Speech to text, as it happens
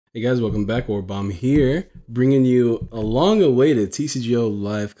Hey guys, welcome back. Aurabomb here, bringing you a long-awaited TCGO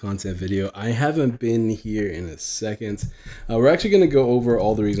live content video. I haven't been here in a second. We're actually going to go over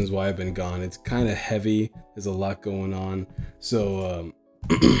all the reasons why I've been gone. It's kind of heavy. There's a lot going on. So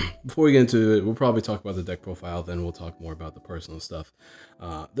before we get into it, we'll probably talk about the deck profile, then we'll talk more about the personal stuff.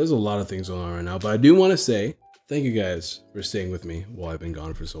 There's a lot of things going on right now, but I do want to say thank you guys for staying with me while I've been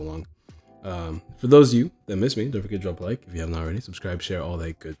gone for so long. For those of you that miss me, don't forget to drop a like if you haven't already. Subscribe, share, all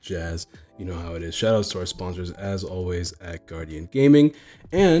that good jazz. You know how it is. Shout outs to our sponsors as always at Guardian Gaming.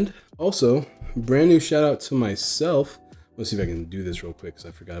 And also, brand new shout out to myself. Let's see if I can do this real quick because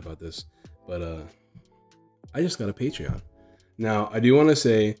I forgot about this. But I just got a Patreon. Now, I do want to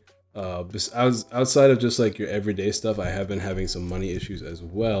say, outside of just like your everyday stuff, I have been having some money issues as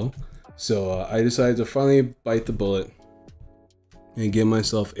well. So I decided to finally bite the bullet and get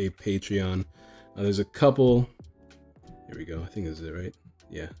myself a Patreon. There's a couple. Here we go. I think this is it, right?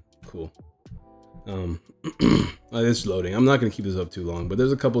 Yeah, cool. It's loading. I'm not gonna keep this up too long, but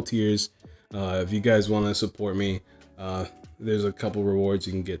there's a couple tiers. If you guys want to support me, there's a couple rewards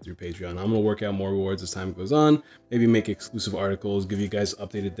you can get through Patreon. I'm gonna work out more rewards as time goes on. Maybe make exclusive articles, give you guys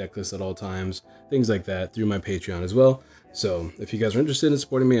updated deck lists at all times, things like that through my Patreon as well. So if you guys are interested in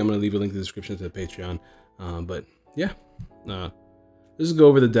supporting me, I'm gonna leave a link in the description to the Patreon. But yeah. Let's just go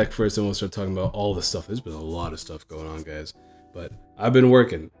over the deck first, and we'll start talking about all the stuff. There's been a lot of stuff going on, guys. But I've been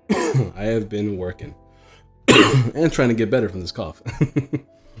working. I have been working. And trying to get better from this cough. So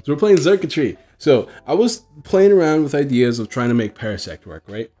we're playing Xurkitree. So I was playing around with ideas of trying to make Parasect work,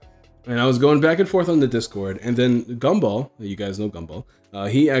 right? And I was going back and forth on the Discord. And then Gumball, you guys know Gumball,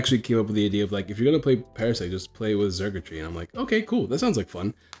 he actually came up with the idea of like, if you're going to play Parasect, just play with Xurkitree. And I'm like, okay, cool. That sounds like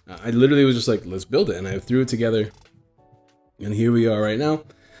fun. I literally was just like, let's build it. And I threw it together. And here we are right now.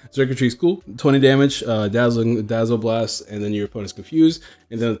 Xurkitree's cool. 20 damage, Dazzle Blast, and then your opponent's confused.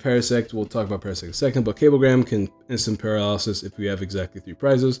 And then with Parasect, we'll talk about Parasect in a second, but Cablegram can instant paralysis if we have exactly 3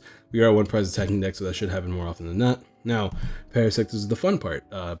 prizes. We are a 1 prize attacking deck, so that should happen more often than not. Now, Parasect is the fun part.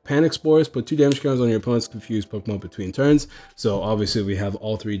 Panic Spores, put 2 damage counters on your opponent's confused Pokemon between turns. So obviously we have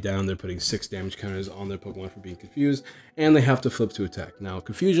all 3 down. They're putting 6 damage counters on their Pokemon for being confused, and they have to flip to attack. Now,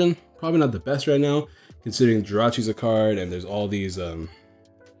 Confusion, probably not the best right now, considering Jirachi's a card, and there's all these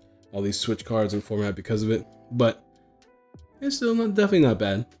switch cards in format because of it, but it's still definitely not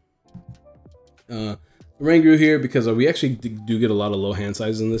bad. Oranguru here because we actually do get a lot of low hand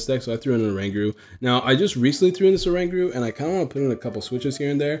sizes in this deck, so I threw in an Oranguru. Now, I just recently threw in this Oranguru, and I kind of want to put in a couple switches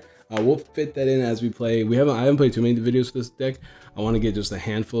here and there. We'll fit that in as we play. I haven't played too many videos for this deck. I want to get just a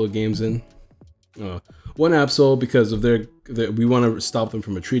handful of games in. One Absol because of we want to stop them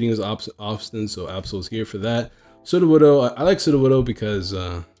from retreating as often, so Absol's here for that. Sudowoodo, I like Sudowoodo because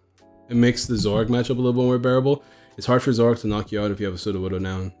it makes the Zoroark matchup a little bit more bearable. It's hard for Zoroark to knock you out if you have a Sudowoodo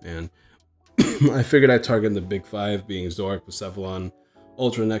now, and I figured I'd target the big 5 being Zoroark, Cephalon,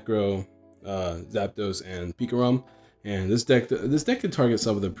 Ultra Necro, Zapdos, and Pikarom. And this deck can target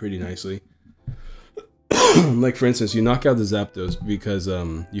some of them pretty nicely. Like for instance, you knock out the Zapdos because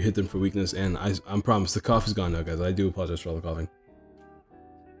you hit them for weakness, and I'm promised the cough is gone now, guys. I do apologize for all the coughing.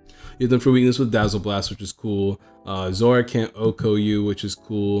 You hit them for weakness with Dazzle Blast, which is cool. Zoroark can't OHKO you, which is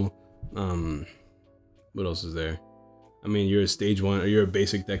cool. What else is there? I mean, you're a stage 1, or you're a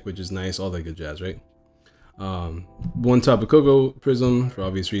basic deck, which is nice. All that good jazz, right? 1 Tapu Koko Prism for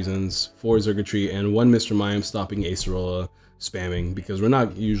obvious reasons. 4 Xurkitree, and 1 Mr. Mime stopping Acerola spamming, because we're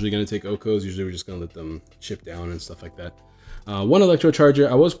not usually going to take OHKOs. Usually we're just going to let them chip down and stuff like that. 1 Electro Charger.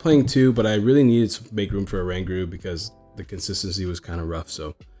 I was playing 2, but I really needed to make room for a Oranguru because the consistency was kind of rough,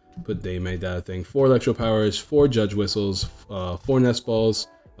 so they made that a thing. 4 Electro Powers, 4 Judge Whistles, 4 Nest Balls,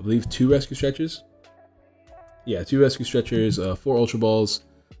 I believe 2 Rescue Stretchers. Yeah, 2 Rescue Stretchers, 4 Ultra Balls,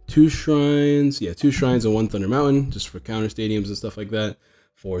 2 Shrines. Yeah, 2 Shrines and 1 Thunder Mountain, just for counter stadiums and stuff like that.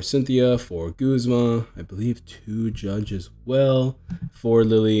 4 Cynthia, 4 Guzma, I believe 2 Judge as well, 4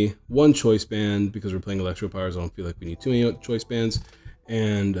 Lily, 1 Choice Band, because we're playing Electro Powers, I don't feel like we need too many Choice Bands,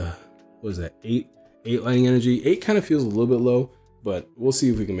 and what is that, 8 Lightning Energy. 8 kind of feels a little bit low, but we'll see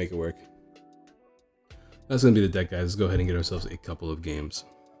if we can make it work. That's going to be the deck, guys. Let's go ahead and get ourselves a couple of games.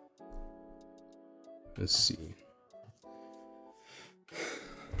 Let's see.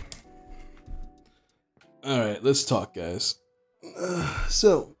 Alright, let's talk, guys.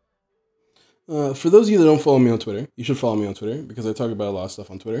 For those of you that don't follow me on Twitter, you should follow me on Twitter because I talk about a lot of stuff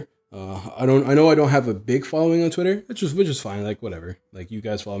on Twitter. I know I don't have a big following on Twitter, which is fine. Like whatever. Like you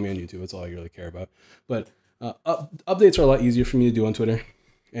guys follow me on YouTube, that's all I really care about. But updates are a lot easier for me to do on Twitter,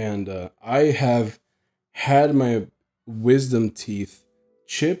 and I have had my wisdom teeth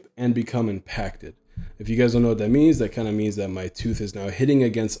chip and become impacted If you guys don't know what that means, that kind of means that my tooth is now hitting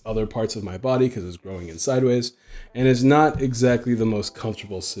against other parts of my body because it's growing in sideways, and it's not exactly the most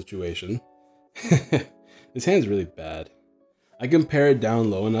comfortable situation. This hand's really bad. I can pare it down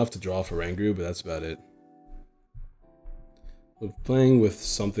low enough to draw off a Rangaroo, but that's about it. We're playing with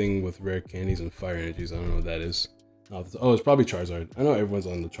something with rare candies and fire energies. I don't know what that is. Oh, it's probably Charizard. I know everyone's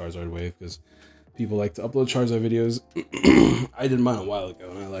on the Charizard wave because people like to upload Charizard videos. I did mine a while ago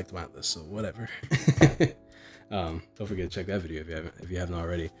and I liked my list, so whatever. Don't forget to check that video if you haven't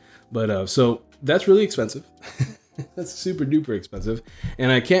already. But so that's really expensive. That's super duper expensive,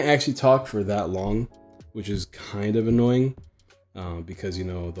 and I can't actually talk for that long, which is kind of annoying because, you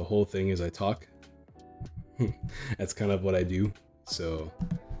know, the whole thing is I talk. That's kind of what I do. So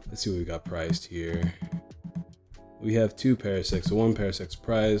let's see what we got prized here. We have 2 Parasects, so 1 Parasect's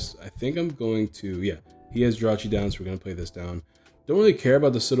prized. I think I'm going to, yeah, he has Jirachi down, so we're going to play this down. Don't really care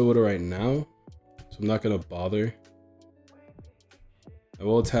about the Sudowoodo right now, so I'm not going to bother. I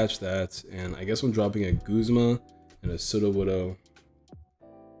will attach that, and I guess I'm dropping a Guzma and a Sudowoodo.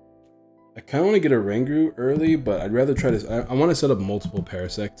 I kind of want to get a Rangaroo early, but I'd rather try to, I want to set up multiple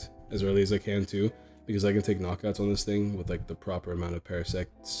Parasect as early as I can too, because I can take knockouts on this thing with like the proper amount of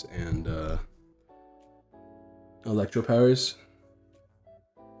Parasects and Electro Powers.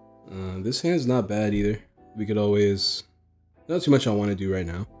 This hand's not bad either. We could always, not too much I want to do right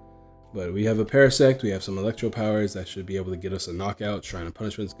now, but we have a Parasect, we have some Electro Powers that should be able to get us a knockout. Shrine of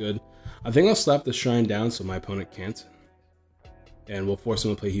Punishment's good. I think I'll slap the Shrine down so my opponent can't, and we'll force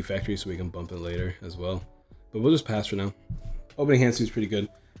him to play Heat Factory so we can bump it later as well. But we'll just pass for now. Opening hand seems pretty good.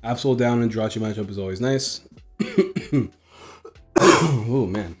 Absol down and Jirachi matchup is always nice. Oh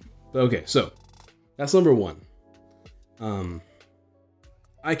man. But okay, so that's number 1.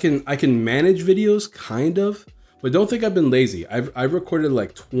 I can manage videos kind of, but don't think I've been lazy. I've recorded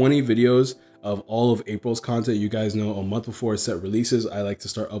like 20 videos of all of April's content. You guys know a month before a set releases, I like to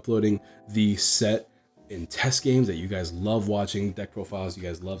start uploading the set in test games that you guys love watching, deck profiles you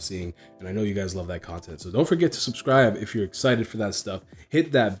guys love seeing, and I know you guys love that content. So don't forget to subscribe if you're excited for that stuff.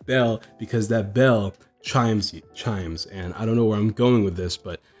 Hit that bell because that bell chimes, and I don't know where I'm going with this,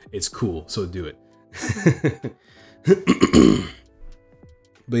 but it's cool, so do it.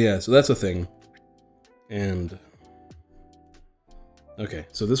 But yeah, so that's a thing. And okay,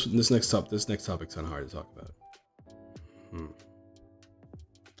 so this next topic's kind of hard to talk about.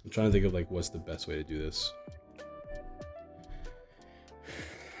 I'm trying to think of like what's the best way to do this.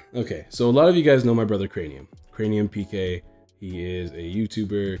 Okay, so a lot of you guys know my brother Cranium PK. He is a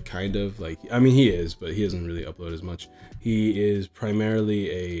YouTuber, kind of like, I mean he is, but he doesn't really upload as much. He is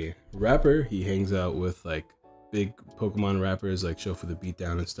primarily a rapper. He hangs out with like big Pokemon rappers like Show for the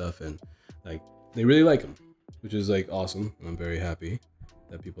Beatdown and stuff, and like they really like him, which is like awesome. I'm very happy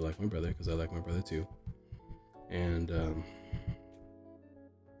that people like my brother because I like my brother too. And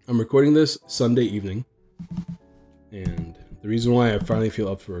I'm recording this Sunday evening, and the reason why I finally feel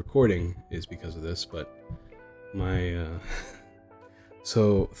up for recording is because of this. But my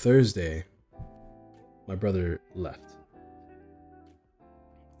so Thursday my brother left.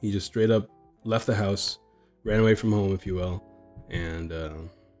 He just straight up left the house, ran away from home, if you will, and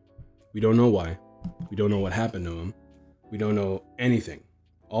we don't know why. We don't know what happened to him. We don't know anything.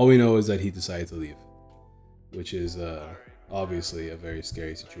 All we know is that he decided to leave, which is obviously a very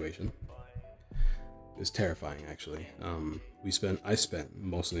scary situation. It's terrifying, actually. I spent,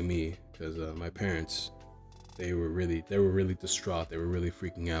 mostly me, because my parents, they were really distraught. They were really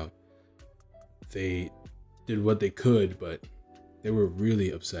freaking out. They did what they could, but they were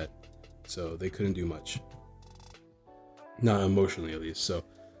really upset, so they couldn't do much. Not emotionally, at least. So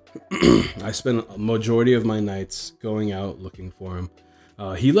I spent a majority of my nights going out looking for him.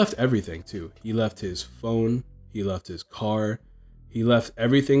 He left everything too. He left his phone, he left his car, he left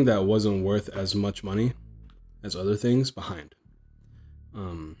everything that wasn't worth as much money as other things behind.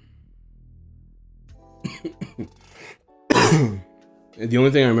 The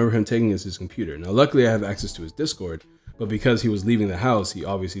only thing I remember him taking is his computer. Now luckily I have access to his Discord, but because he was leaving the house, he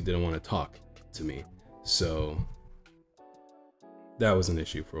obviously didn't want to talk to me. So that was an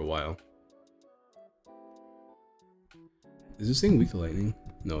issue for a while. Is this thing weak to lightning?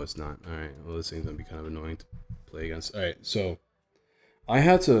 No, it's not. Alright, well this thing's gonna be kind of annoying to play against. Alright, so I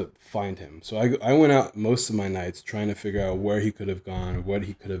had to find him. So I went out most of my nights trying to figure out where he could have gone, or what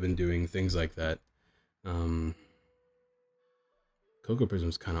he could have been doing, things like that. Cocoa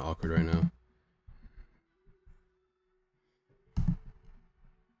Prism's kind of awkward right now.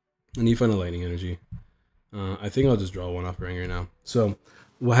 I need to find a lightning energy. I think I'll just draw one off Ranger now. So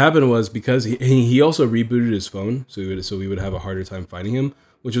what happened was because he also rebooted his phone, so we would have a harder time finding him,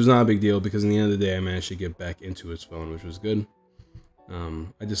 which was not a big deal because in the end of the day I managed to get back into his phone, which was good.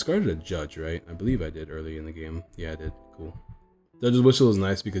 I discarded a judge, right? I believe I did early in the game. Yeah, I did. Cool. Judge's Whistle is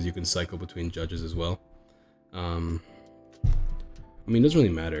nice because you can cycle between judges as well. I mean, it doesn't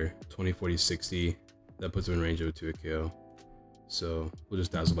really matter. 20, 40, 60. That puts him in range of a 2 KO. So we'll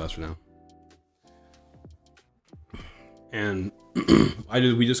just Dazzle Blast for now. And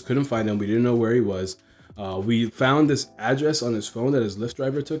we just couldn't find him. We didn't know where he was. We found this address on his phone that his Lyft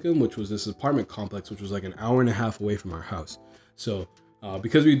driver took him, which was this apartment complex, which was like an hour and a half away from our house. So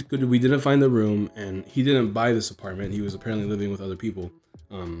because we didn't find the room, and he didn't buy this apartment, he was apparently living with other people.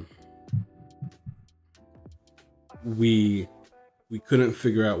 We couldn't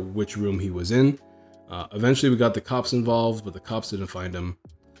figure out which room he was in. Eventually we got the cops involved, but the cops didn't find him.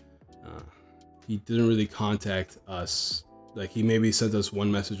 He didn't really contact us. Like, he maybe sent us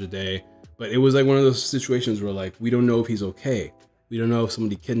one message a day, but it was like one of those situations where, like, we don't know if he's okay. We don't know if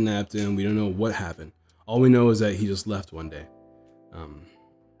somebody kidnapped him. We don't know what happened. All we know is that he just left one day.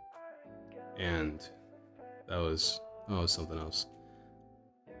 And that was something else.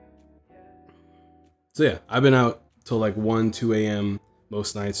 So yeah, I've been out till like 1, 2 a.m.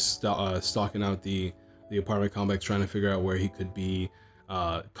 most nights, stalking out the apartment complex, trying to figure out where he could be,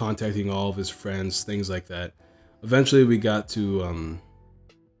 contacting all of his friends, things like that. Eventually we got to,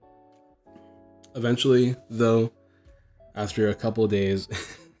 eventually though, after a couple of days,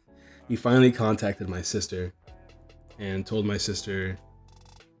 he finally contacted my sister and told my sister,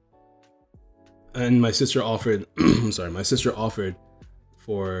 and my sister offered, I'm sorry, my sister offered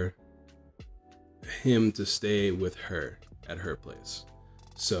for him to stay with her at her place.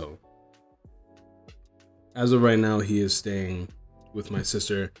 So as of right now, he is staying with my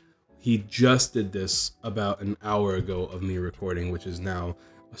sister. He just did this about an hour ago of me recording, which is now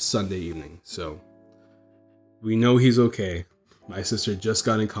a Sunday evening. So we know he's okay. My sister just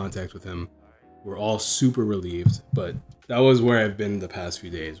got in contact with him. We're all super relieved, but that was where I've been the past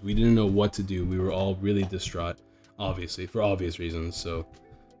few days. We didn't know what to do. We were all really distraught, obviously, for obvious reasons. So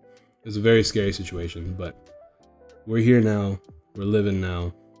it was a very scary situation, but we're here now. We're living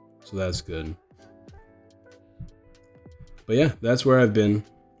now. So that's good. But yeah, that's where I've been.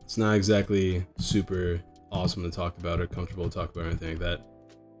 It's not exactly super awesome to talk about or comfortable to talk about or anything like that.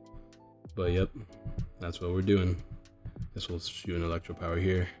 But yep, that's what we're doing. Guess we'll shoot an Electro Power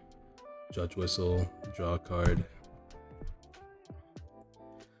here. Judge Whistle, draw a card.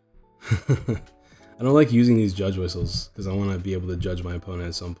 I don't like using these Judge Whistles because I want to be able to judge my opponent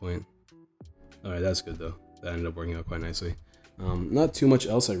at some point. Alright, that's good though. That ended up working out quite nicely. Not too much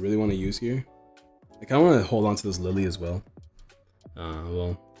else I really want to use here. I kind of want to hold on to this Lily as well.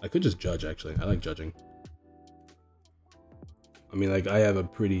 Well, I could just judge actually. I like judging. I mean, like, I have a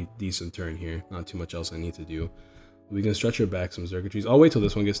pretty decent turn here. Not too much else I need to do. We can stretch her back some Xurkitrees. I'll wait till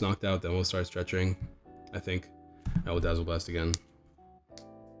this one gets knocked out, then we'll start stretching, I think. I will Dazzle Blast again.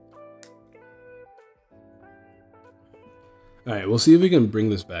 Alright, we'll see if we can bring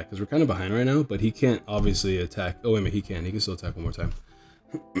this back, because we're kind of behind right now, but he can't obviously attack. Oh, wait a minute, he can. He can still attack one more time.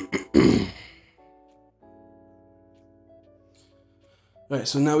 Alright,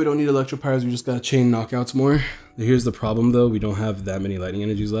 so now we don't need Electro Powers, we just gotta chain knockouts more. Here's the problem though, we don't have that many lightning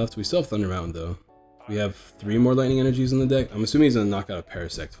energies left. We still have Thunder Mountain though. We have 3 more lightning energies in the deck. I'm assuming he's gonna knock out a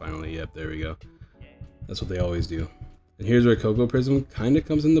Parasect finally. Yep, there we go. That's what they always do. And here's where Cocoa Prism kind of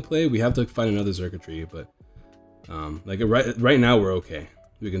comes into play. We have to find another Xurkitree, but like right now we're okay.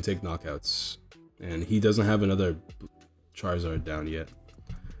 We can take knockouts. And he doesn't have another Charizard down yet.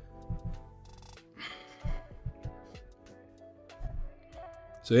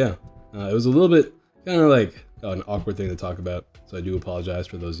 So yeah, it was a little bit kind of like an awkward thing to talk about. So I do apologize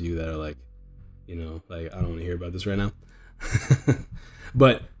for those of you that are like, you know, like, I don't want to hear about this right now.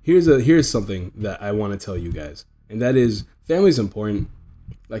 But here's something that I want to tell you guys, and that is family's important.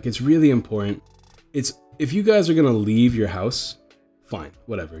 Like, it's really important. It's, if you guys are gonna leave your house, fine,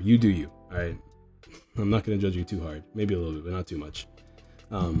 whatever, you do you. All right, I'm not gonna judge you too hard. Maybe a little bit, but not too much.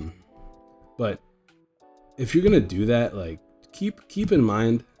 But if you're gonna do that, like, keep in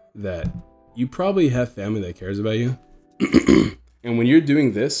mind that you probably have family that cares about you. And when you're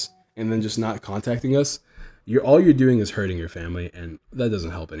doing this and then just not contacting us, all you're doing is hurting your family, and that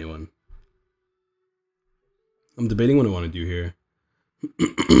doesn't help anyone. I'm debating what I want to do here.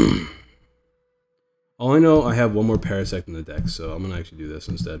 All I know, I have one more Parasect in the deck, so I'm gonna actually do this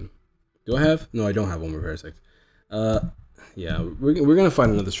instead. Do I have? No, I don't have one more Parasect. Yeah, we're gonna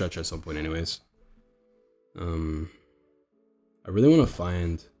find another stretcher at some point anyways. I really want to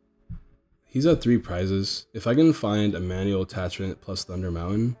find He's at 3 prizes. If I can find a manual attachment plus Thunder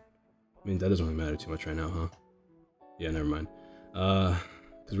Mountain, I mean, that doesn't really matter too much right now, huh? Yeah, never mind. Because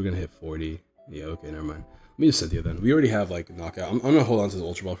we're gonna hit 40. Yeah, okay, never mind. Let me just Cynthia then. We already have like knockout. I'm gonna hold on to the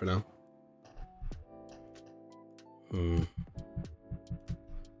Ultra Ball for now.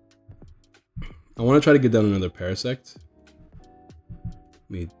 I want to try to get down another Parasect. Let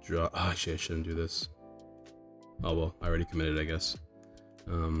me draw. Oh shit, I shouldn't do this. Oh well, I already committed, I guess.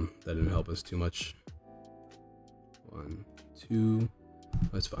 That didn't help us too much. 1, 2.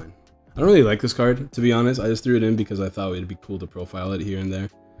 That's fine. I don't really like this card, to be honest. I just threw it in because I thought it'd be cool to profile it here and there.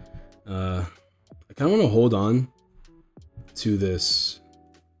 I kind of want to hold on to this.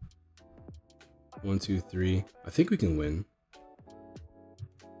 1, 2, 3. I think we can win.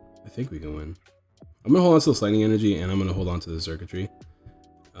 I'm gonna hold on to this Lightning Energy, and I'm gonna hold on to the Xurkitree.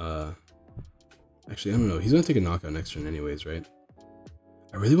 Actually, I don't know. He's gonna take a knockout next turn anyways, right?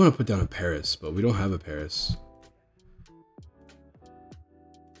 I really want to put down a Paris, but we don't have a Paris.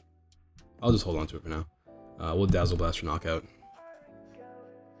 I'll just hold on to it for now. We'll Dazzle Blast for knockout.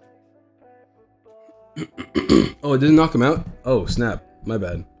 Oh, it didn't knock him out? Oh, snap. My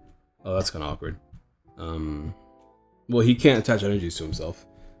bad. Oh, that's kind of awkward. Well, he can't attach energies to himself,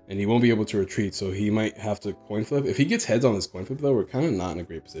 and he won't be able to retreat, so he might have to coin flip. If he gets heads on this coin flip, though, we're kind of not in a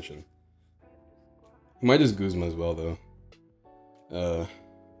great position. He might just Guzma as well, though.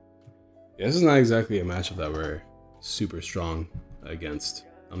 Yeah, this is not exactly a matchup that we're super strong against.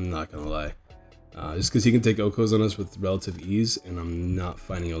 I'm not gonna lie. Just because he can take Okos on us with relative ease, and I'm not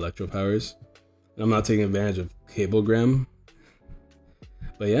finding Electro Powers. And I'm not taking advantage of Cablegram.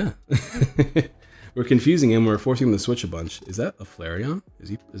 But yeah. We're confusing him, we're forcing him to switch a bunch. Is that a Flareon?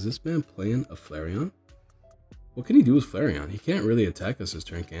 Is this man playing a Flareon? What can he do with Flareon? He can't really attack us this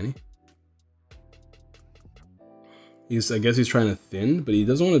turn, can he? I guess he's trying to thin, but he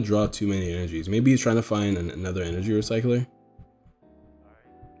doesn't want to draw too many energies. Maybe he's trying to find another energy recycler.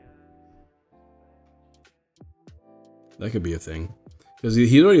 That could be a thing. Because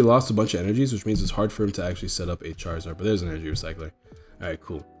he already lost a bunch of energies, which means it's hard for him to actually set up a Charizard. But there's an energy recycler. Alright,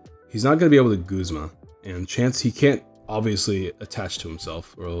 cool. He's not going to be able to Guzma. And chance he can't obviously attach to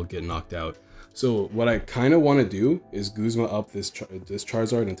himself or he'll get knocked out. So what I kind of want to do is Guzma up this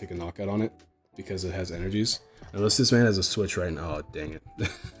Charizard and take a knockout on it. Because it has energies. Unless this man has a switch right now. Oh, dang it.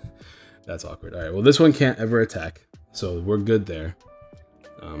 That's awkward. Alright, well this one can't ever attack. So we're good there.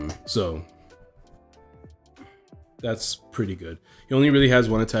 So that's pretty good. He only really has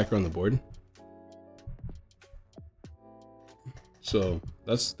one attacker on the board. So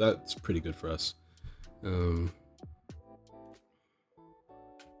that's pretty good for us.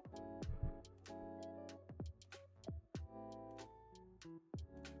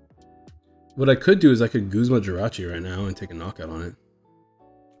 What I could do is I could Guzma Jirachi right now and take a knockout on it.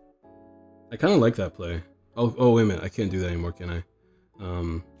 I kind of like that play. Oh, wait a minute. I can't do that anymore, can I?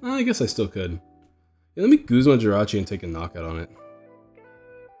 I guess I still could. Yeah, let me Guzma Jirachi and take a knockout on it.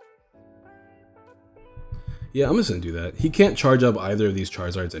 Yeah, I'm just gonna do that. He can't charge up either of these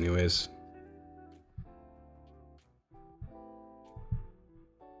Charizards anyways.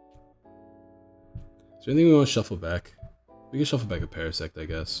 Is there anything we want to shuffle back? We can shuffle back a Parasect, I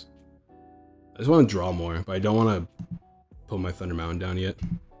guess. I just want to draw more, but I don't want to put my Thunder Mountain down yet.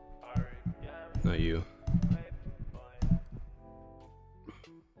 Not you.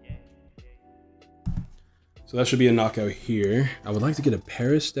 So that should be a knockout here. I would like to get a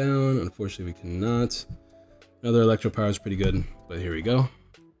Paris down. Unfortunately, we cannot. Another Electro Power is pretty good, but here we go.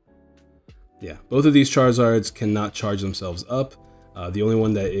 Yeah, both of these Charizards cannot charge themselves up. The only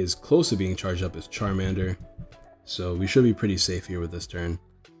one that is close to being charged up is Charmander. So we should be pretty safe here with this turn.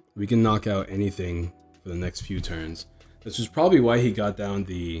 We can knock out anything for the next few turns. This is probably why he got down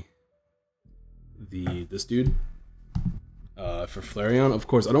this dude. For Flareon, of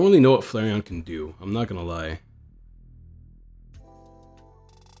course, I don't really know what Flareon can do. I'm not gonna lie.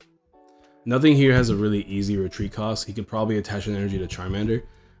 Nothing here has a really easy retreat cost. He could probably attach an energy to Charmander.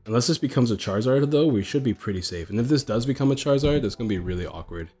 Unless this becomes a Charizard, though, we should be pretty safe. And if this does become a Charizard, that's gonna be really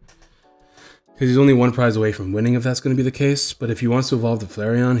awkward. Because he's only one prize away from winning if that's gonna be the case. But if he wants to evolve the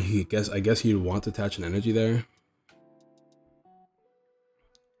Flareon, I guess he'd want to attach an energy there.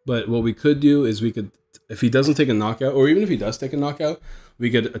 But what we could do is we could, if he doesn't take a knockout, or even if he does take a knockout,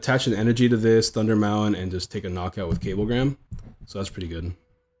 we could attach an energy to this Thunder Mountain and just take a knockout with Cablegram. So that's pretty good.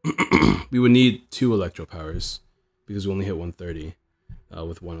 We would need 2 Electro Powers because we only hit 130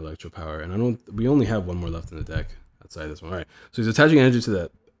 with 1 Electro Power, and we only have 1 more left in the deck outside this one. All right, so he's attaching energy to the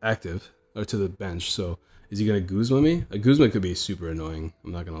active or to the bench. So is he gonna Guzma me? A Guzma could be super annoying.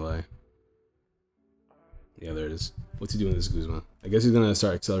 I'm not gonna lie. Yeah, there it is. What's he doing with this Guzma? I guess he's gonna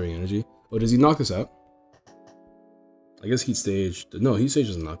start accelerating energy. Oh, does he knock this out? I guess Heat Stage... No, Heat Stage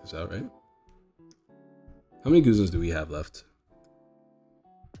doesn't knock this out, right? How many Guzmas do we have left?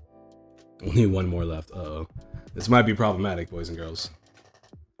 Only one more left. Uh-oh. This might be problematic, boys and girls.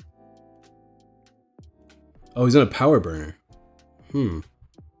 Oh, he's in a power burner.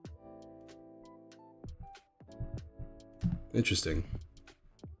 Interesting.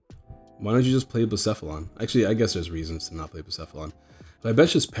 Why don't you just play Blacephalon? Actually, I guess there's reasons to not play Blacephalon. If I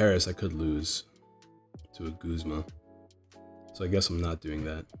bench this Paris, I could lose to a Guzma. So I guess I'm not doing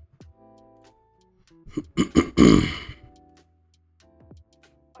that.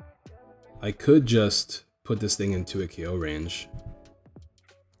 I could just put this thing into a KO range.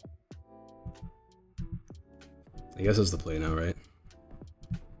 I guess that's the play now, right?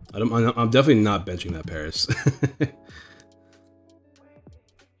 I'm definitely not benching that Paris.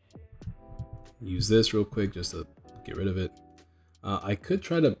 Use this real quick just to get rid of it. I could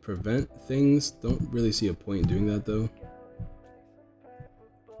try to prevent things. Don't really see a point in doing that though.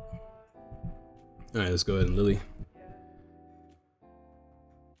 Alright, let's go ahead and Lily.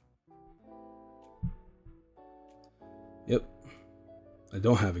 Yep. I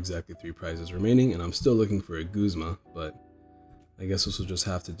don't have exactly 3 prizes remaining, and I'm still looking for a Guzma, but I guess this will just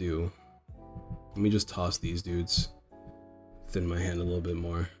have to do. Let me just toss these dudes. Thin my hand a little bit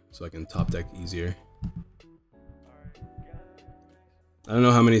more so I can top deck easier. I don't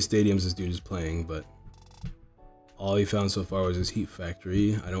know how many stadiums this dude is playing, but all he found so far was his Heat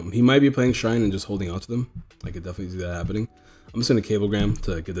Factory. He might be playing Shrine and just holding out to them. I could definitely see that happening. I'm just gonna Cablegram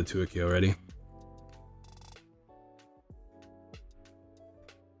to get the 2 KO ready.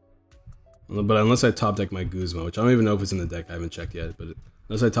 But unless I top deck my Guzma, which I don't even know if it's in the deck, I haven't checked yet, but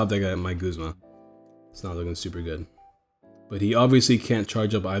unless I top deck my Guzma, it's not looking super good. But he obviously can't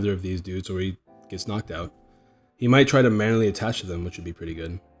charge up either of these dudes or he gets knocked out. He might try to manually attach to them, which would be pretty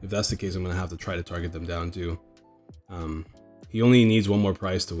good. If that's the case, I'm going to have to try to target them down too. He only needs 1 more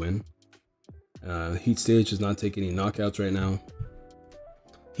prize to win. Heat Stage does not take any knockouts right now.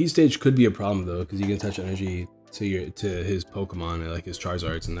 Heat Stage could be a problem though, because you can attach energy to his Pokemon, like his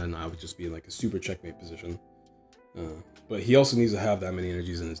Charizards, and then I would just be in like a super checkmate position. But he also needs to have that many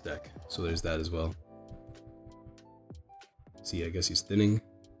energies in his deck, so there's that as well. See, I guess he's thinning.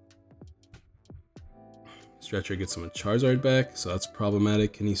 Stretcher gets some Charizard back, so that's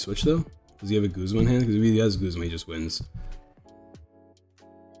problematic. Can he switch though? Does he have a Guzma in hand? Because if he has Guzma, he just wins.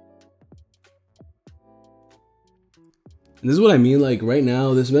 And this is what I mean, like right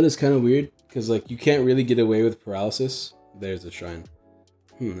now, this meta is kind of weird, because like you can't really get away with paralysis. There's the Shrine.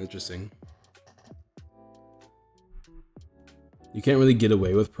 Interesting. You can't really get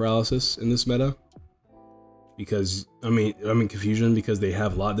away with paralysis in this meta. Because I'm in confusion because they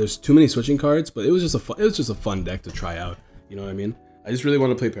have there's too many switching cards, but it was just a fun deck to try out. You know what I mean? I just really want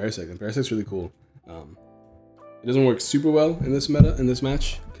to play Parasect, and Parasect's really cool. It doesn't work super well in this meta, in this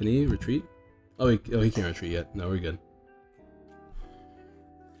match. Can he retreat? Oh, he can't retreat yet. No, we're good.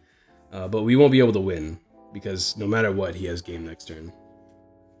 But we won't be able to win because no matter what, he has game next turn.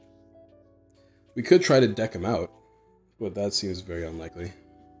 We could try to deck him out, but that seems very unlikely.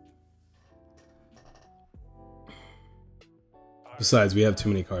 Besides, we have too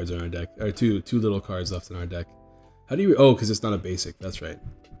many cards on our deck, or two little cards left in our deck. How do you? Oh, because it's not a basic. That's right.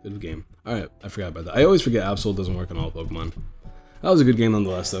 Good game. All right, I forgot about that. I always forget Absol doesn't work on all Pokemon. That was a good game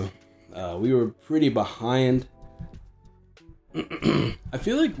nonetheless, though. We were pretty behind. I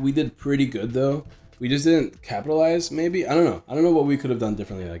feel like we did pretty good though. We just didn't capitalize. Maybe I don't know. I don't know what we could have done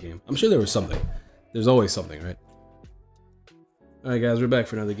differently in that game. I'm sure there was something. There's always something, right? All right, guys, we're back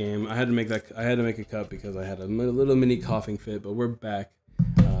for another game. I had to make a cut because I had a little mini coughing fit, but we're back.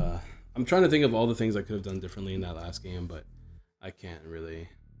 I'm trying to think of all the things I could have done differently in that last game, but I can't really.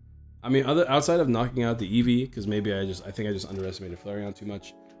 I mean, outside of knocking out the Eevee, because maybe I think I just underestimated Flareon too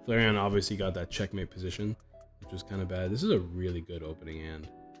much. Flareon obviously got that checkmate position, which was kind of bad. This is a really good opening hand.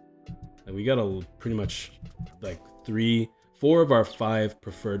 And we got pretty much like 4 of our 5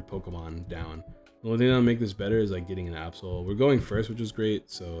 preferred Pokemon down. The only thing that'll make this better is like getting an Absol. We're going first, which is great.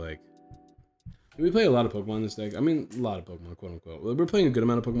 So like, we play a lot of Pokemon in this deck. I mean, a lot of Pokemon, quote unquote. We're playing a good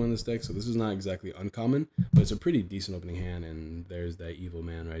amount of Pokemon in this deck, so this is not exactly uncommon, but it's a pretty decent opening hand. And there's that evil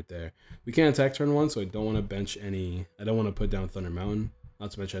man right there. We can't attack turn 1, so I don't want to bench any. I don't want to put down Thunder Mountain.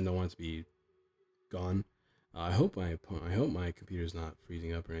 Not to mention, I don't want it to be gone. I hope my computer's not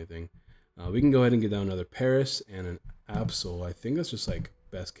freezing up or anything. We can go ahead and get down another Paris and an Absol. I think that's just like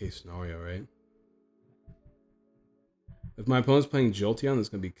best case scenario, right? If my opponent's playing Jolteon, that's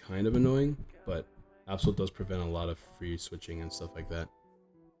going to be kind of annoying, but Absol does prevent a lot of free switching and stuff like that.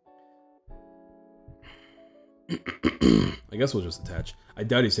 I guess we'll just attach. I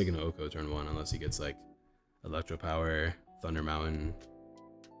doubt he's taking an Oko turn 1 unless he gets like Electro Power, Thunder Mountain,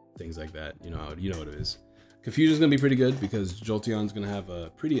 things like that. You know what it is. Confusion's gonna be pretty good because Jolteon's gonna have a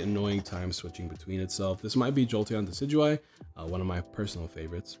pretty annoying time switching between itself. This might be Jolteon Decidueye, one of my personal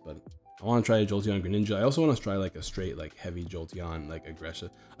favorites, but I want to try a Jolteon Greninja. I also want to try like a straight like heavy Jolteon, like aggressive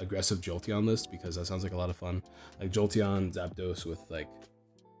Jolteon list, because that sounds like a lot of fun. Like Jolteon Zapdos with like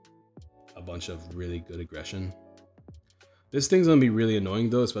a bunch of really good aggression. This thing's gonna be really annoying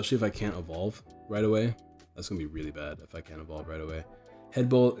though, especially if I can't evolve right away. That's gonna be really bad if I can't evolve right away.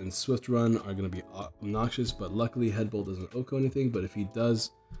 Headbolt and Swift Run are going to be obnoxious, but luckily Headbolt doesn't Oko anything. But if he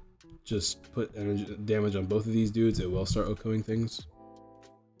does just put damage on both of these dudes, it will start Okoing things.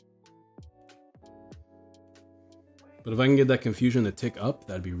 But if I can get that Confusion to tick up,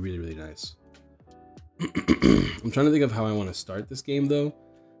 that'd be really, really nice. I'm trying to think of how I want to start this game, though.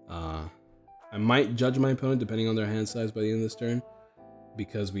 I might judge my opponent depending on their hand size by the end of this turn,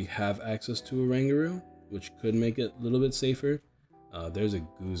 because we have access to a Oranguru, which could make it a little bit safer. There's a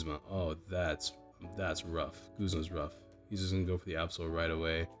Guzma. Oh, that's rough. Guzma's rough. He's just gonna go for the Absol right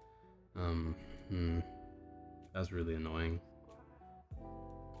away. That's really annoying.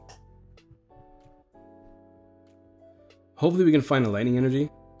 Hopefully we can find a Lightning Energy.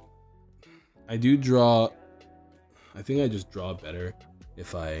 I think I just draw better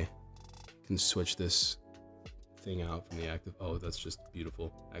if I can switch this thing out from the active. Oh, that's just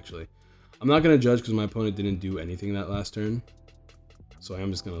beautiful, actually. I'm not gonna judge because my opponent didn't do anything that last turn. So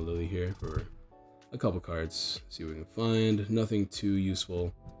I'm just gonna Lily here for a couple cards, see what we can find. Nothing too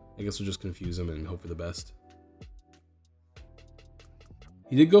useful. I guess we'll just confuse him and hope for the best.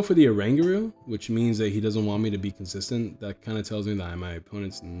 He did go for the Oranguru, which means that he doesn't want me to be consistent. That kind of tells me that my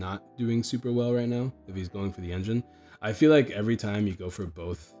opponent's not doing super well right now if he's going for the engine. I feel like every time you go for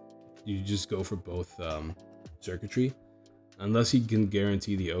both, you just go for both Xurkitree. Unless he can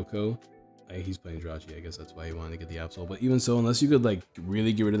guarantee the Oko. He's playing Jirachi, I guess that's why he wanted to get the Absol. But even so, unless you could like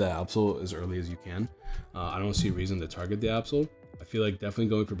really get rid of that Absol as early as you can, I don't see a reason to target the Absol. I feel like definitely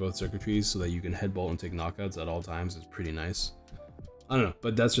going for both Xurkitrees so that you can Headbolt and take knockouts at all times is pretty nice. I don't know,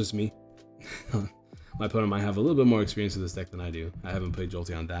 but that's just me. My opponent might have a little bit more experience with this deck than I do. I haven't played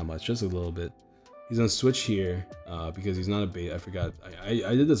Jolteon that much, just a little bit. He's gonna switch here because he's not a bait. I forgot.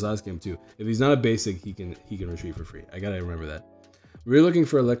 I did this last game too. If he's not a basic, he can retreat for free. I gotta remember that. We're looking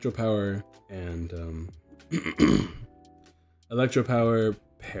for Electro Power and Electro Power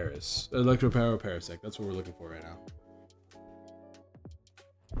Parasect. That's what we're looking for right now.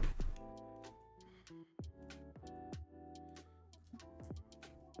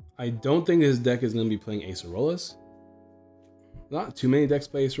 I don't think his deck is going to be playing Acerolas. Not too many decks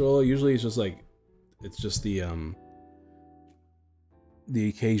play Acerola. Usually it's just like, it's just the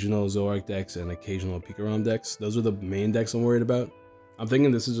occasional Zoroark decks and occasional Pikarom decks. Those are the main decks I'm worried about. I'm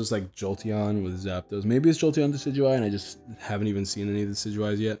thinking this is just like Jolteon with Zapdos. Maybe it's Jolteon Decidueye and I just haven't even seen any of the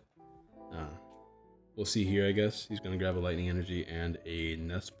Decidueyes yet. We'll see here, I guess. He's going to grab a Lightning Energy and a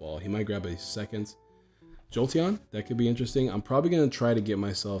Nest Ball. He might grab a second Jolteon. That could be interesting. I'm probably going to try to get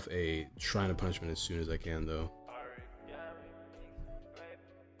myself a Shrine of Punishment as soon as I can, though.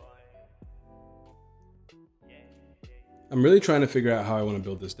 I'm really trying to figure out how I want to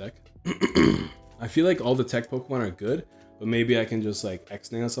build this deck. I feel like all the tech Pokemon are good, but maybe I can just like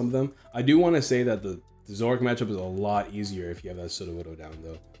X-nail some of them. I do want to say that the Zoroark matchup is a lot easier if you have that Sudowoodo down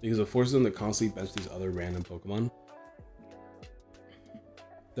though, because it forces them to constantly bench these other random Pokemon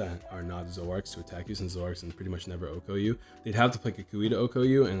that are not Zoroarks to attack you, since Zoroarks can pretty much never Oko you. They'd have to play Kukui to Oko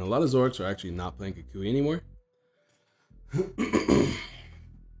you, and a lot of Zoroarks are actually not playing Kukui anymore.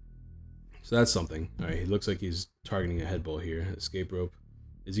 So that's something. Alright, he looks like he's targeting a Headbolt here. Escape Rope.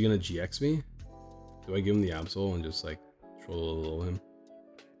 Is he gonna GX me? Do I give him the Absol and just like troll him?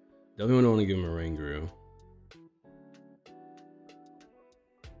 Definitely don't want to give him a Oranguru.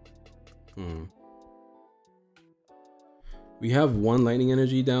 We have one Lightning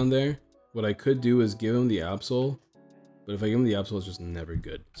Energy down there. What I could do is give him the Absol, but if I give him the Absol, it's just never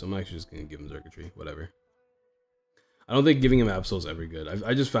good. So I'm actually just going to give him Xurkitree, whatever. I don't think giving him Absol is ever good.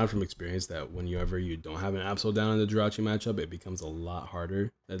 I just found from experience that whenever you don't have an Absol down in the Jirachi matchup, it becomes a lot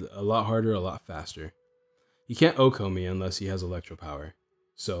harder, a lot faster. He can't Oko me unless he has Electro Power.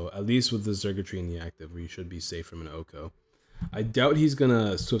 So at least with the Xurkitree in the active, we should be safe from an Oko. I doubt he's going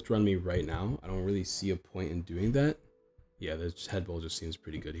to Swift Run me right now. I don't really see a point in doing that. Yeah, the Headbolt just seems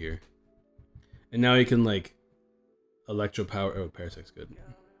pretty good here. And now he can, like, Electro Power. Oh, Parasect's good.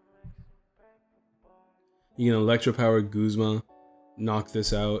 You can Electro Power Guzma, knock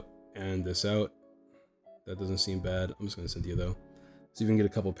this out and this out. That doesn't seem bad. I'm just going to Cynthia, though. So even get a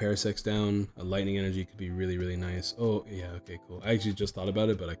couple Parasects down. A Lightning Energy could be really, really nice. Oh, yeah, okay, cool. I actually just thought about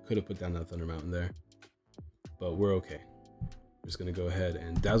it, but I could have put down that Thunder Mountain there. But we're okay. I'm just going to go ahead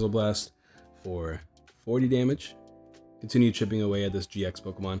and Dazzle Blast for 40 damage. Continue chipping away at this GX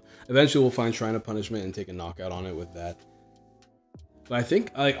Pokemon. Eventually, we'll find Shrine of Punishment and take a knockout on it with that. But I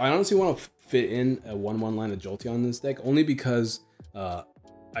think, I honestly want to fit in a 1-1 line of Jolteon in this deck, only because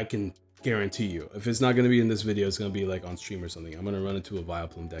I can guarantee you, if it's not going to be in this video, it's going to be like on stream or something. I'm going to run into a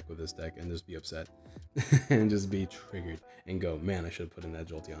Vileplume deck with this deck and just be upset and just be triggered and go, man, I should have put in that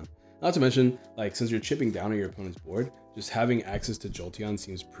Jolteon. Not to mention, like, since you're chipping down on your opponent's board, just having access to Jolteon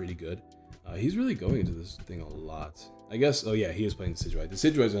seems pretty good. He's really going into this thing a lot. I guess, oh yeah, he is playing Decidueye.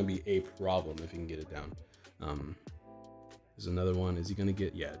 Decidueye is going to be a problem if he can get it down. There's another one. Is he going to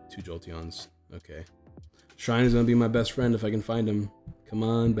get, yeah, 2 Jolteons. Okay. Shrine is going to be my best friend if I can find him. Come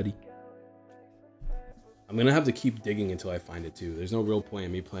on, buddy. I'm going to have to keep digging until I find it too. There's no real point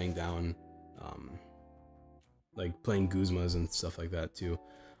in me playing down, like playing Guzmas and stuff like that too.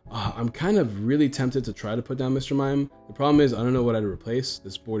 I'm kind of really tempted to try to put down Mr. Mime. The problem is I don't know what I'd replace.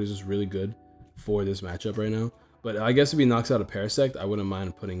 This board is just really good for this matchup right now. But I guess if he knocks out a Parasect, I wouldn't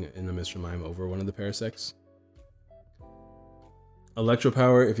mind putting in a Mr. Mime over one of the Parasects. Electro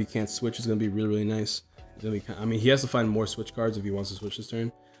Power, if he can't switch, is going to be really, really nice. It's gonna be, I mean, he has to find more switch cards if he wants to switch this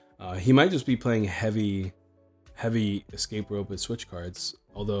turn. He might just be playing heavy escape rope with switch cards.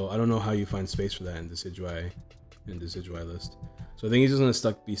 Although I don't know how you find space for that in Decidueye list. So I think he's just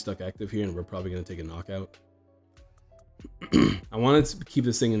gonna be stuck active here, and we're probably gonna take a knockout. I wanted to keep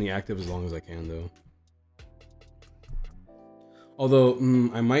this thing in the active as long as I can, though. Although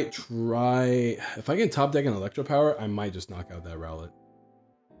I might try, if I can top deck an Electro Power, I might just knock out that Rowlet.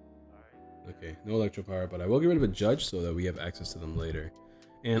 Okay, no Electro Power, but I will get rid of a Judge so that we have access to them later.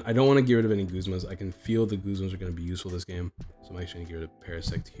 And I don't want to get rid of any Guzmas. I can feel the Guzmas are going to be useful this game. So I'm actually going to get rid of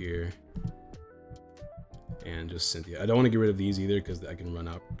Parasect here. And just Cynthia. I don't want to get rid of these either because I can run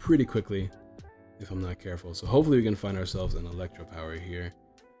out pretty quickly if I'm not careful. So hopefully we can find ourselves an Electro Power here.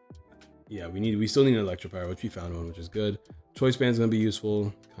 Yeah, we still need an Electro Power, which we found one, which is good. Choice Band's going to be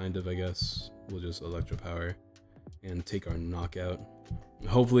useful, kind of, I guess. We'll just Electro Power and take our knockout. And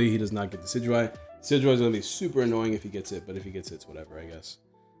hopefully he does not get the Decidueye. Decidueye is going to be super annoying if he gets it, but if he gets it, it's whatever, I guess.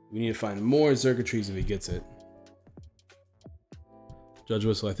 We need to find more Xurkitrees if he gets it. Judge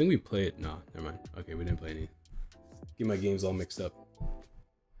Whistle, I think we played. No, never mind. Okay, we didn't play any. Get my games all mixed up.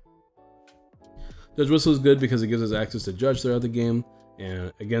 Judge Whistle is good because it gives us access to Judge throughout the game.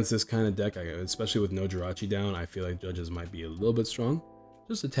 And against this kind of deck, especially with no Jirachi down, I feel like Judges might be a little bit strong.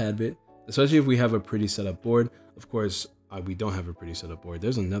 Just a tad bit. Especially if we have a pretty set up board. Of course, we don't have a pretty set up board.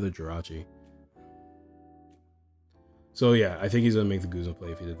 There's another Jirachi. So yeah, I think he's going to make the Guzma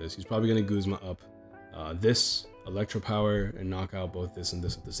play if he did this. He's probably going to Guzma up this, Electro Power, and knock out both this and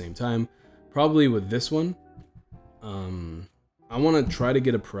this at the same time. Probably with this one. I want to try to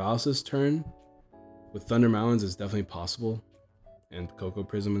get a Paralysis turn. With Thunder Mountains, it's definitely possible. And Cocoa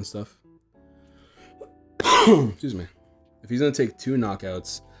Prism and stuff. Excuse me. If he's going to take 2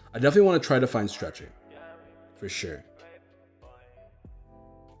 knockouts, I definitely want to try to find Stretching. For sure.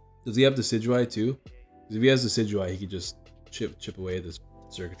 Does he have Decidueye too? Because if he has Decidueye, he could just chip away at this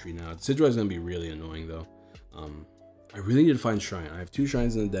Xurkitree now. Decidueye is going to be really annoying though. I really need to find Shrine. I have 2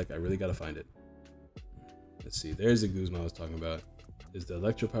 Shrines in the deck. I really got to find it. Let's see. There's the Guzma I was talking about. Is the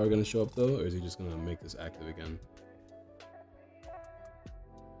Electro Power going to show up though? Or is he just going to make this active again?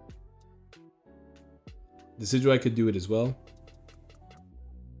 Decidueye could do it as well.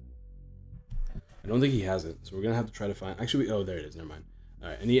 I don't think he has it. So we're going to have to try to find... Actually, oh, there it is. Never mind.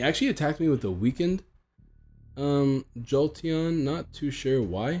 Alright, and he actually attacked me with the weakened Jolteon. Not too sure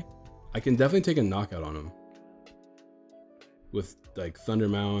why. I can definitely take a knockout on him. With, like, Thunder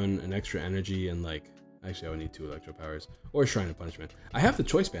Mountain and extra energy and, like... Actually, I would need 2 Electro Powers. Or Shrine of Punishment. I have the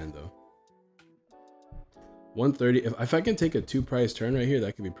Choice Band, though. 130. If I can take a 2-prize turn right here,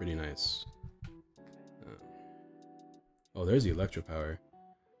 that could be pretty nice. Oh, there's the Electro Power.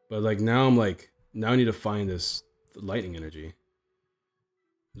 But, like, now I'm, like... Now I need to find this Lightning Energy.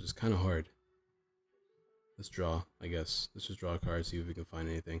 Which is kind of hard. Let's draw, I guess. Let's just draw a card, see if we can find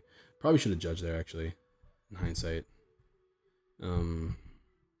anything. Probably should have judged there, actually. In hindsight. Yeah,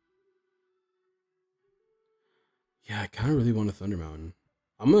 I kind of really want a Thunder Mountain.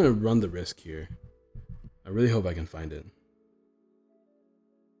 I'm going to run the risk here. I really hope I can find it.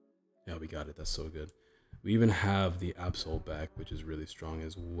 Yeah, we got it. That's so good. We even have the Absol back, which is really strong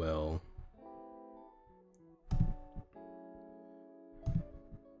as well.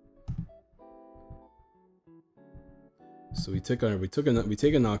 So we take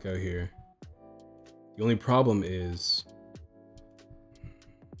a knockout here. The only problem is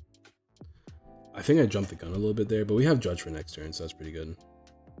I think I jumped the gun a little bit there, but we have Judge for next turn, so that's pretty good.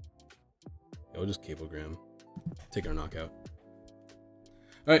 Yeah, we'll just Cablegram. Take our knockout.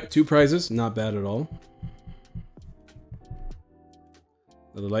 Alright, 2 prizes. Not bad at all.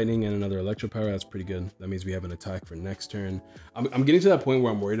 Another lightning and another electro power. That's pretty good. That means we have an attack for next turn. I'm getting to that point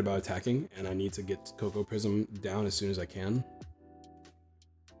where I'm worried about attacking, and I need to get Cocoa Prism down as soon as I can.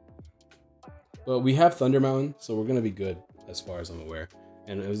 But we have Thunder Mountain, so we're going to be good as far as I'm aware.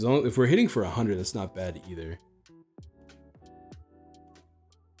 And as long, if we're hitting for 100, that's not bad either.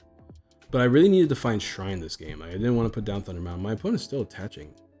 But I really needed to find Shrine this game. I didn't want to put down Thunder Mountain. My opponent's still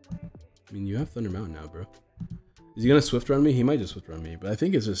attaching. I mean, you have Thunder Mountain now, bro. Is he going to Swift Run me? He might just Swift Run me, but I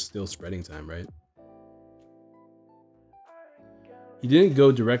think it's just still spreading time, right? He didn't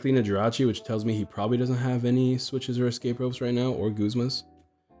go directly into Jirachi, which tells me he probably doesn't have any switches or escape ropes right now, or Guzmas.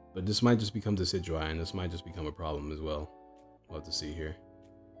 But this might just become Decidueye, and this might just become a problem as well. We'll have to see here.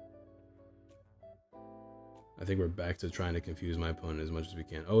 I think we're back to trying to confuse my opponent as much as we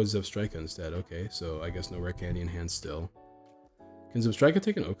can. Oh, it's Zebstrika instead. Okay, so I guess no Rare Candy in hand still. Can Zebstrika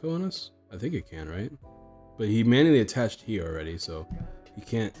take an Oko on us? I think it can, right? But he manually attached here already, so he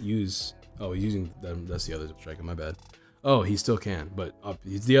can't use... Oh, he's using... That's the other Zebstrika, my bad. Oh, he still can, but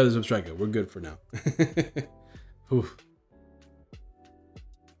he's the other Zebstrika. We're good for now. Whew.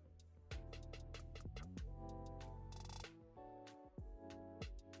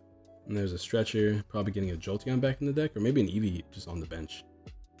 And there's a Stretcher, probably getting a Jolteon back in the deck, or maybe an Eevee just on the bench.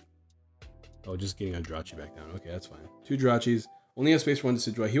 Oh, just getting a Jirachi back down. Okay, that's fine. 2 Jirachis. Only has space for 1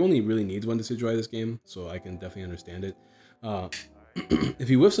 Decidueye. He only really needs 1 Decidueye this game, so I can definitely understand it. If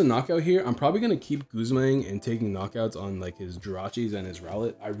he whiffs a knockout here, I'm probably going to keep Guzmaing and taking knockouts on like his Jirachis and his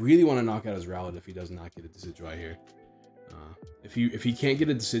Rowlet. I really want to knock out his Rowlet if he does not get a Decidueye here. If he can't get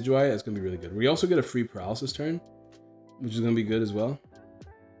a Decidueye, that's going to be really good. We also get a free Paralysis turn, which is going to be good as well.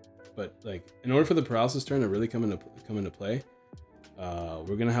 But like, in order for the Paralysis turn to really come into play,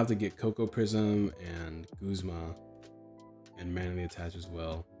 we're gonna have to get Cocoa Prism and Guzma and manually attach as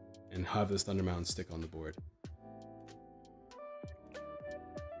well, and have this Thunder Mountain stick on the board.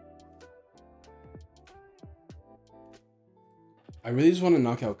 I really just want to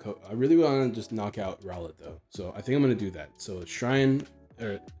knock out I really want to just knock out Rowlet though, so I think I'm gonna do that. So Shrine,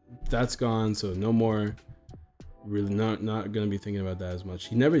 that's gone, so no more. Really not gonna be thinking about that as much.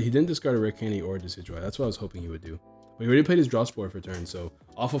 He didn't discard a Rare Candy or a Decidueye. That's what I was hoping he would do. But he already played his Draw Spore for turn, so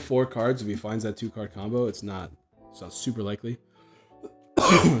off of 4 cards, if he finds that 2-card combo, it's not super likely.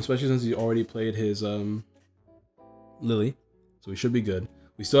 Especially since he already played his Lily, so we should be good.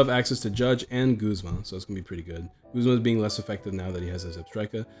 We still have access to Judge and Guzma, so it's gonna be pretty good. Guzma is being less effective now that he has his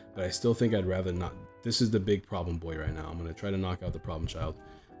Zebstrika, but I still think I'd rather not. This is the big problem boy right now. I'm gonna try to knock out the problem child.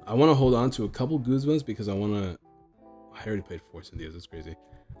 I want to hold on to a couple Guzmas because I want to. I already played 4 Cynthias, that's crazy.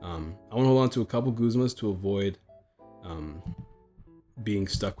 I want to hold on to a couple Guzmas to avoid being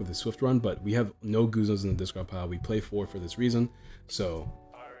stuck with a Swift Run, but we have no Guzmas in the discard pile. We play 4 for this reason, so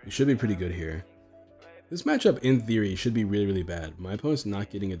we should be pretty good here. This matchup, in theory, should be really, really bad. My opponent's not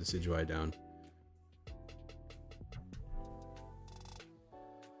getting a Decidueye down.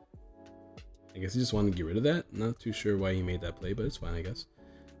 I guess he just wanted to get rid of that. Not too sure why he made that play, but it's fine, I guess.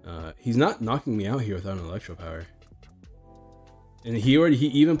 He's not knocking me out here without an Electro Power. And he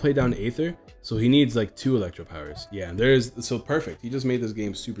even played down Aether, so he needs like 2 Electro Powers. Yeah, so perfect. He just made this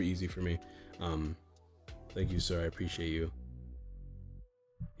game super easy for me. Thank you, sir. I appreciate you.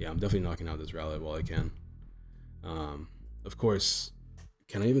 Yeah, I'm definitely knocking out this Rowlet while I can. Of course,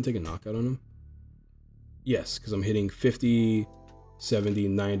 can I even take a knockout on him? Yes, because I'm hitting 50, 70,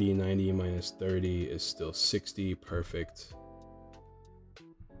 90, 90 minus 30 is still 60. Perfect.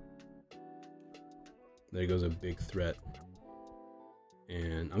 There goes a big threat.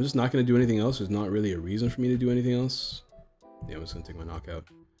 And I'm just not going to do anything else. There's not really a reason for me to do anything else. Yeah, I'm just going to take my knockout.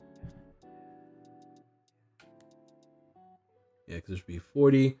 Yeah, because there should be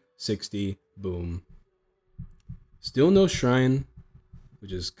 40, 60, boom. Still no Shrine,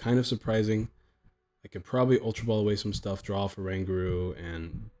 which is kind of surprising. I could probably Ultra Ball away some stuff, draw for Ranguru,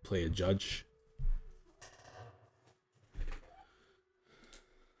 and play a Judge.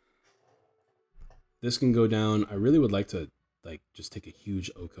 This can go down. I really would like to just take a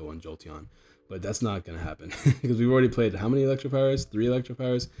huge Oko on Jolteon, but that's not going to happen because we've already played how many Electro Powers? 3 Electro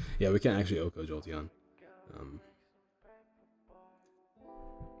Powers? Yeah, we can't actually Oko Jolteon.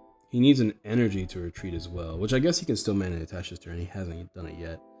 He needs an energy to retreat as well, which I guess he can still manually attach his turn. He hasn't done it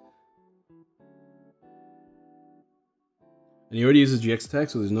yet. And he already uses GX attack,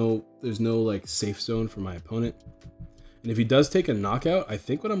 so there's no like safe zone for my opponent. And if he does take a knockout, I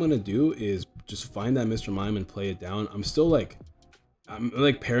think what I'm going to do is just find that Mr. Mime and play it down. I'm still like, I'm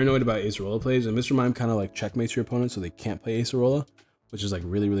like paranoid about Acerola plays, and Mr. Mime kind of like checkmates your opponent so they can't play Acerola, which is like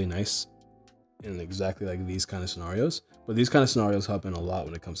really, really nice in exactly like these kind of scenarios. But these kind of scenarios help in a lot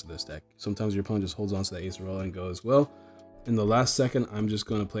when it comes to this deck. Sometimes your opponent just holds on to that Acerola and goes, well, in the last second, I'm just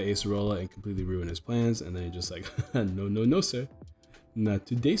going to play Acerola and completely ruin his plans. And then you're just like, no, no, no, sir. Not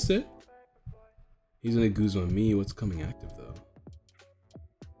today, sir. He's going to Guzma me. What's coming active, though?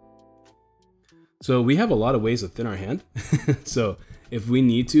 So we have a lot of ways to thin our hand. So if we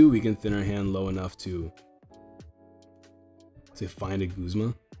need to, we can thin our hand low enough to find a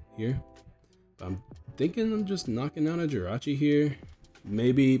Guzma here. But I'm thinking I'm just knocking out a Jirachi here.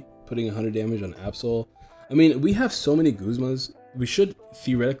 Maybe putting 100 damage on Absol. I mean, we have so many Guzmas. We should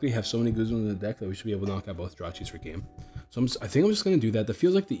theoretically have so many Guzmas in the deck that we should be able to knock out both Jirachis for game. So I think I'm just going to do that. That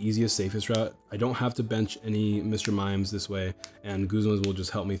feels like the easiest, safest route. I don't have to bench any Mr. Mimes this way, and Guzmas will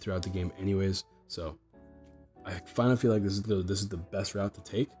just help me throughout the game anyways. So I finally feel like this is the best route to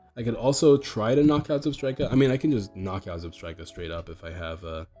take. I could also try to knock out Zubstrika. I mean, I can just knock out Zubstrika straight up if I have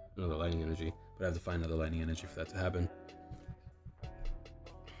another Lightning Energy, but I have to find another Lightning Energy for that to happen.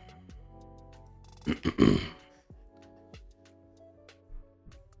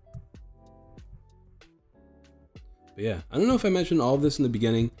 But yeah, I don't know if I mentioned all of this in the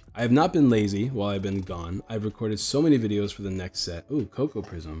beginning. I have not been lazy while I've been gone. I've recorded so many videos for the next set. Ooh, Cocoa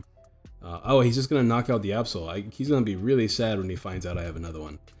Prism. Oh, he's just gonna knock out the Absol. He's gonna be really sad when he finds out I have another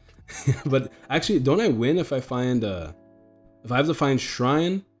one. But actually, don't I win if I find if I have to find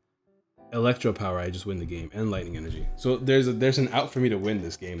Shrine, Electro Power, I just win the game, and Lightning Energy. So there's an out for me to win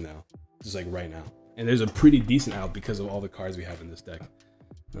this game now, just like right now. And there's a pretty decent out because of all the cards we have in this deck.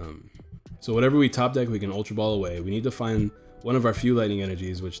 So whatever we top deck, we can Ultra Ball away. We need to find one of our few Lightning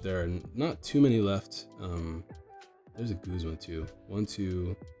Energies, which there are not too many left. There's a Guzma too. 1,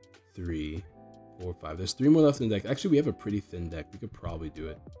 2, 3, 4, 5. There's 3 more left in the deck. Actually, we have a pretty thin deck. We could probably do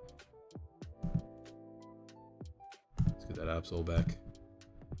it. Let's get that Absol back.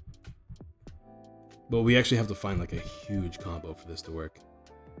 But we actually have to find like a huge combo for this to work.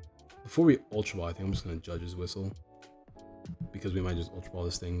 Before we Ultra Ball, I think I'm just going to Judge's Whistle, because we might just Ultra Ball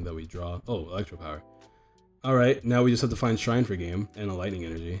this thing that we draw. Oh, Electro Power. All right, now we just have to find Shrine for game and a Lightning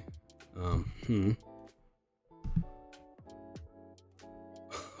Energy.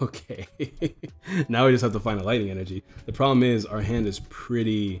 Okay. Now we just have to find a Lightning Energy. The problem is our hand is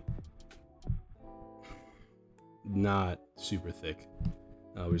pretty not super thick.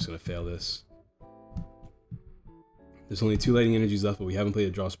 We're just going to fail this. There's only 2 Lightning Energies left, but we haven't played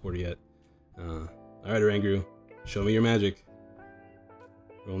a draw supporter yet. All right, Oranguru, show me your magic.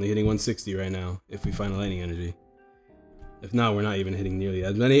 We're only hitting 160 right now if we find a Lightning Energy. If not, we're not even hitting nearly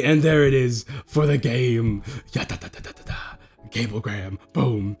as many. And there it is for the game. Cablegram,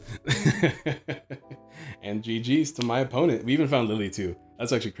 boom. And GG's to my opponent. We even found Lily too.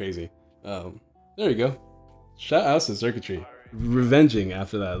 That's actually crazy. There we go. Shout out to Xurkitree, revenging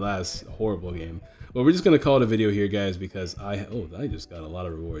after that last horrible game. But we're just gonna call it a video here, guys, because I just got a lot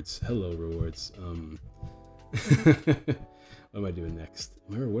of rewards. Hello, rewards. What am I doing next?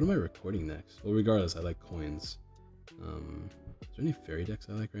 What am I recording next? Well, regardless, I like coins. Is there any fairy decks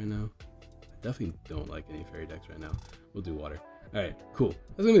I like right now? I definitely don't like any fairy decks right now. We'll do water. All right, cool.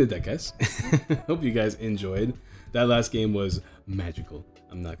 That's gonna be the deck, guys. Hope you guys enjoyed. That last game was magical.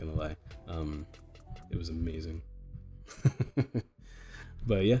 I'm not gonna lie. It was amazing.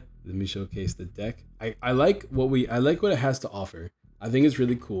 But yeah, let me showcase the deck. I like what it has to offer. I think it's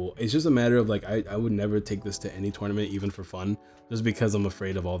really cool. It's just a matter of like I would never take this to any tournament, even for fun, just because I'm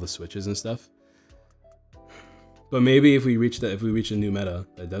afraid of all the switches and stuff. But maybe if we reach a new meta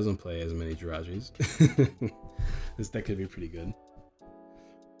that doesn't play as many Jirachis, this deck could be pretty good.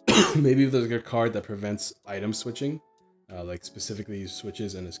 Maybe if there's like a card that prevents item switching, like specifically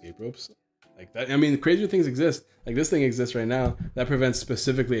switches and escape ropes. Like that, I mean, crazier things exist. Like this thing exists right now that prevents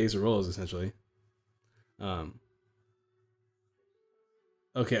specifically Acerolas, essentially.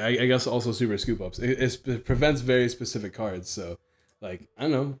 Okay, I guess also super scoop ups. It prevents very specific cards. So, like, I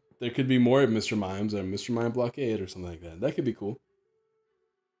don't know. There could be more Mr. Mimes or Mr. Mime Blockade or something like that. That could be cool.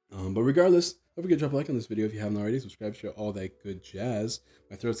 But regardless, don't forget to drop a like on this video if you haven't already. Subscribe, share all that good jazz.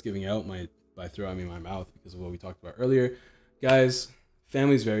 My throat's giving out. By throat, I mean my mouth because of what we talked about earlier. Guys,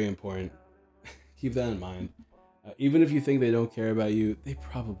 family's very important. Keep that in mind. Even if you think they don't care about you, they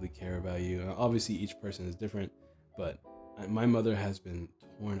probably care about you. Obviously, each person is different, but my mother has been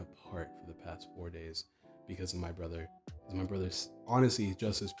torn apart for the past 4 days because of my brother. My brother's honestly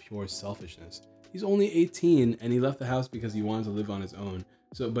just as pure selfishness. He's only 18 and he left the house because he wanted to live on his own.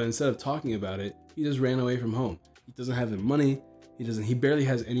 But instead of talking about it, he just ran away from home. He doesn't have any money. He barely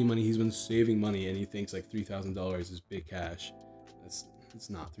has any money. He's been saving money and he thinks like $3,000 is big cash. It's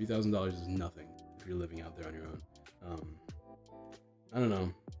not. $3,000 is nothing if you're living out there on your own. I don't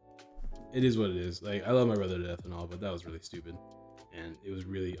know. It is what it is. Like, I love my brother to death and all, but that was really stupid, and it was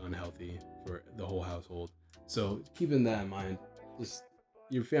really unhealthy for the whole household. So keeping that in mind, just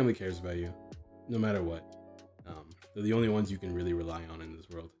your family cares about you, no matter what. They're the only ones you can really rely on in this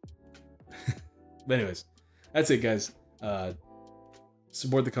world. But anyways, that's it, guys.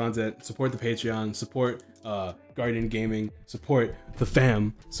 Support the content, support the Patreon, support Guardian Gaming, support the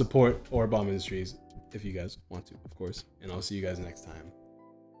fam, support Aurabomb Industries if you guys want to, of course. And I'll see you guys next time.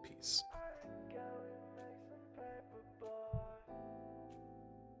 Peace.